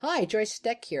Hi, Joyce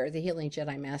Steck here, the Healing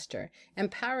Jedi Master,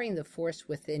 empowering the force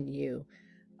within you.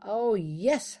 Oh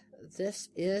yes, this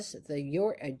is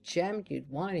you're a gem you'd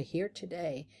want to hear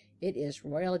today. It is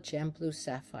Royal Gem Blue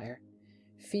Sapphire.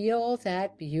 Feel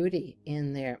that beauty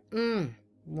in there.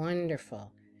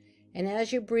 Wonderful. And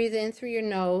as you breathe in through your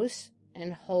nose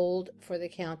and hold for the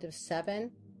count of 7,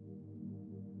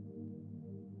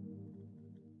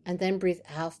 and then breathe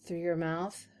out through your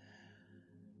mouth.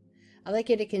 I'd like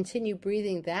you to continue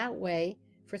breathing that way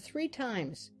for 3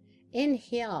 times.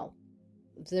 Inhale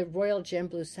the Royal Gem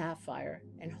Blue Sapphire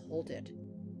and hold it.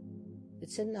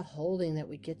 It's in the holding that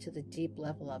we get to the deep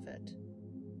level of it.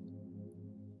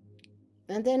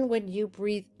 And then when you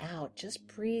breathe out, just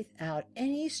breathe out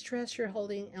any stress you're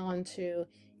holding on to,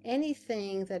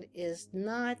 anything that is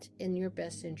not in your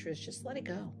best interest, just let it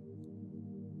go.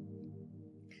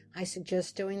 I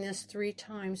suggest doing this 3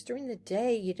 times during the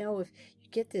day. If you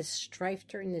get this strife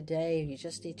during the day, you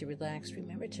just need to relax.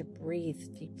 Remember to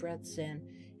breathe deep breaths in,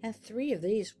 and 3 of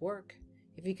these work.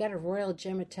 If you got a royal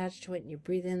gem attached to it and you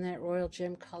breathe in that royal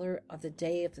gem color of the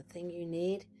day of the thing you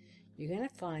need, you're going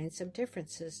to find some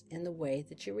differences in the way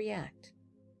that you react.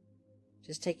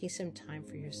 Just taking some time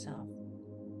for yourself.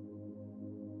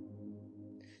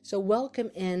 So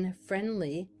welcome in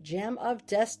friendly Gem of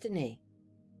Destiny,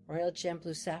 Royal Gem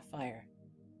Blue Sapphire.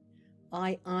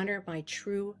 I honor my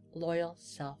true loyal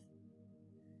self.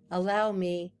 Allow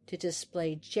me to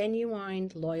display genuine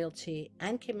loyalty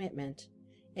and commitment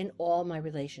in all my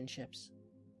relationships.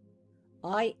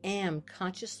 I am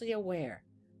consciously aware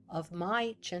of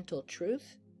my gentle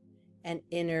truth and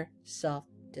inner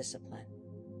self-discipline.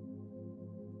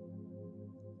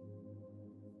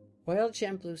 Royal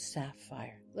Gem Blue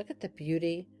Sapphire. Look at the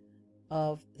beauty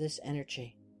of this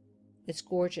energy. It's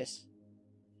gorgeous.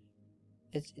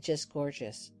 It's just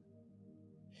gorgeous.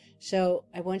 So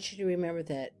I want you to remember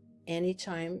that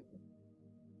anytime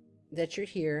that you're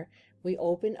here, we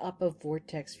open up a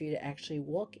vortex for you to actually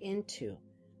walk into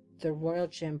the Royal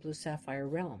Gem Blue Sapphire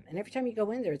realm. And every time you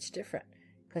go in there, it's different.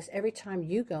 Because every time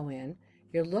you go in,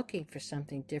 you're looking for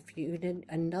something different. You need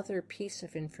another piece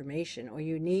of information, or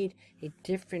you need a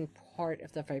different part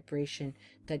of the vibration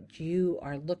that you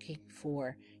are looking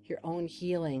for, your own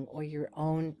healing or your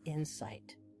own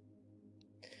insight.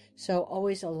 So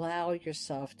always allow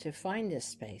yourself to find this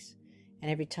space.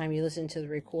 And every time you listen to the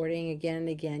recording again and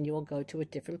again, you will go to a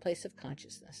different place of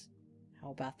consciousness. How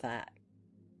about that?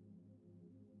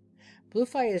 Blue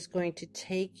Fire is going to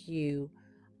take you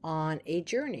on a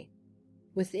journey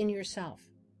within yourself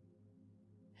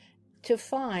to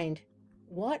find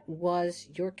what was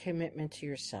your commitment to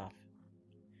yourself.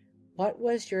 What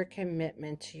was your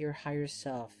commitment to your higher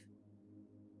self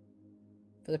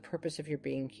for the purpose of your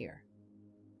being here?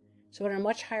 So at a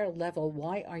much higher level,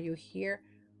 why are you here?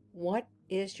 What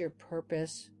is your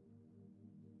purpose?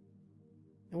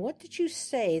 And what did you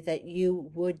say that you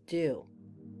would do?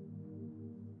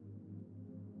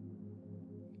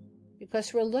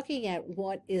 Because we're looking at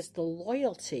what is the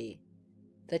loyalty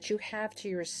that you have to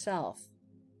yourself.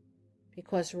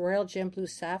 Because Royal Gem Blue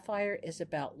Sapphire is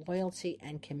about loyalty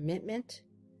and commitment,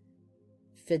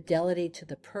 fidelity to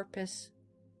the purpose,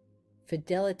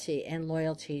 fidelity and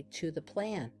loyalty to the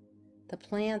plan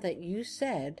that you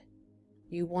said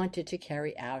you wanted to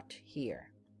carry out here.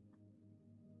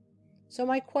 So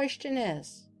my question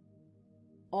is,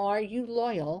 are you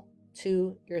loyal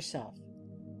to yourself?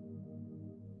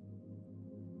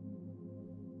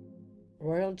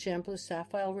 Royal Gem Blue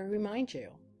Sapphire will remind you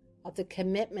of the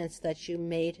commitments that you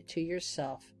made to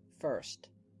yourself first.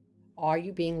 Are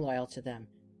you being loyal to them?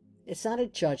 It's not a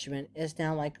judgment. It's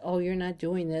not like, oh, you're not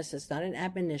doing this. It's not an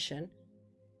admonition.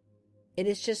 It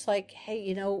is just like,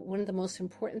 hey, one of the most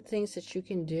important things that you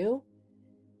can do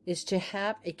is to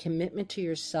have a commitment to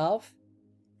yourself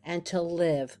and to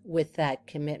live with that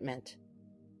commitment.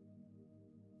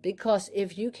 Because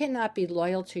if you cannot be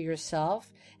loyal to yourself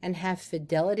and have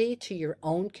fidelity to your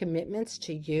own commitments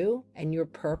to you and your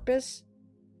purpose,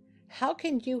 how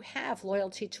can you have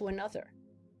loyalty to another?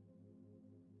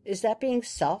 Is that being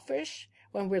selfish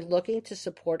when we're looking to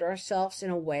support ourselves in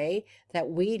a way that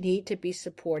we need to be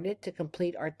supported to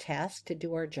complete our task, to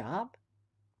do our job?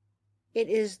 It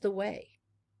is the way.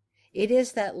 It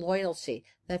is that loyalty,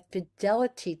 that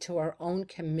fidelity to our own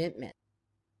commitment.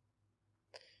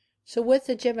 So with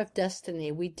the Gem of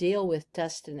Destiny, we deal with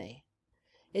destiny.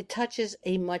 It touches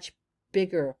a much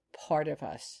bigger part of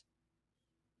us.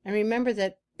 And remember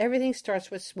that everything starts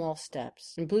with small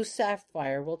steps. And Blue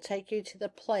Sapphire will take you to the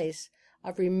place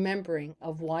of remembering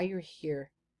of why you're here.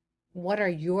 What are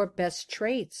your best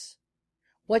traits?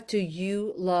 What do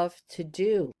you love to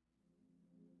do?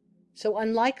 So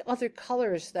unlike other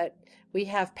colors that we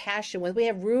have passion with, we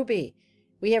have ruby,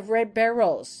 we have red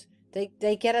beryls.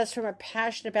 They get us from a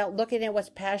passion about looking at what's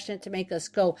passionate to make us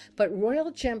go. But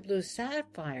royal gem blue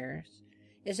sapphires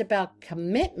is about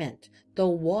commitment, the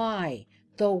why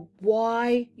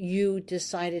you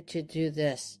decided to do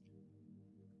this.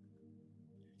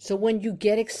 So when you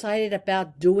get excited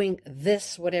about doing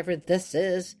this, whatever this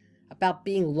is, about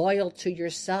being loyal to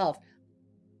yourself,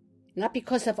 not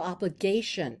because of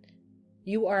obligation,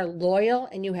 you are loyal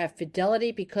and you have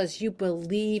fidelity because you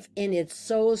believe in it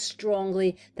so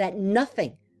strongly that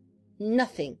nothing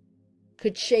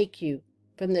could shake you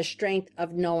from the strength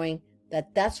of knowing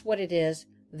that that's what it is,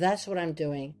 that's what I'm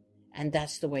doing, and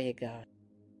that's the way it goes.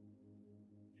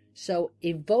 So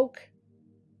evoke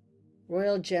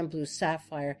royal gem blue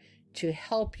sapphire to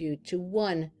help you to,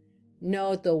 one,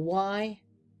 know the why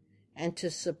and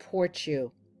to support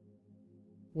you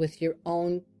with your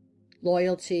own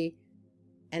loyalty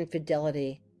and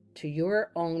fidelity to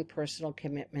your own personal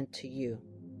commitment to you.